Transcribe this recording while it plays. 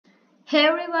Hey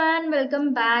everyone,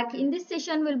 welcome back. In this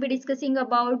session, we'll be discussing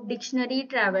about dictionary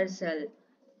traversal.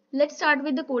 Let's start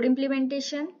with the code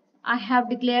implementation. I have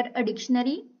declared a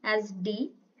dictionary as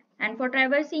D, and for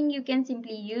traversing, you can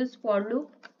simply use for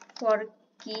loop for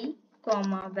key,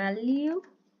 comma, value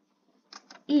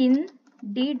in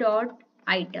D dot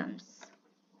items.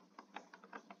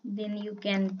 Then you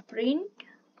can print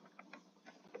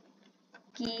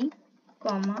key,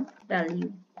 comma,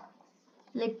 value.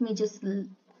 Let me just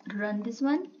run this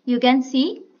one. You can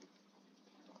see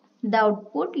the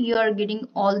output. You are getting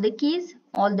all the keys,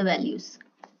 all the values.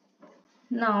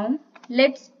 Now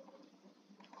let's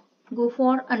go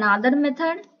for another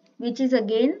method, which is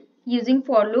again using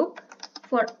for loop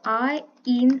for I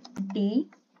in D.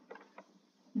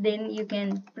 Then you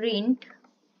can print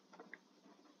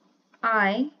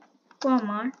I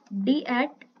comma D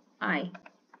at I.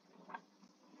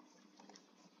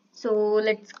 So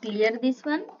let's clear this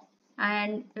one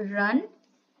and run.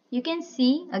 You can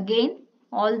see again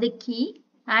all the key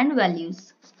and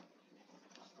values.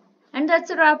 And that's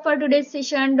a wrap for today's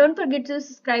session. Don't forget to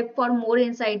subscribe for more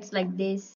insights like this.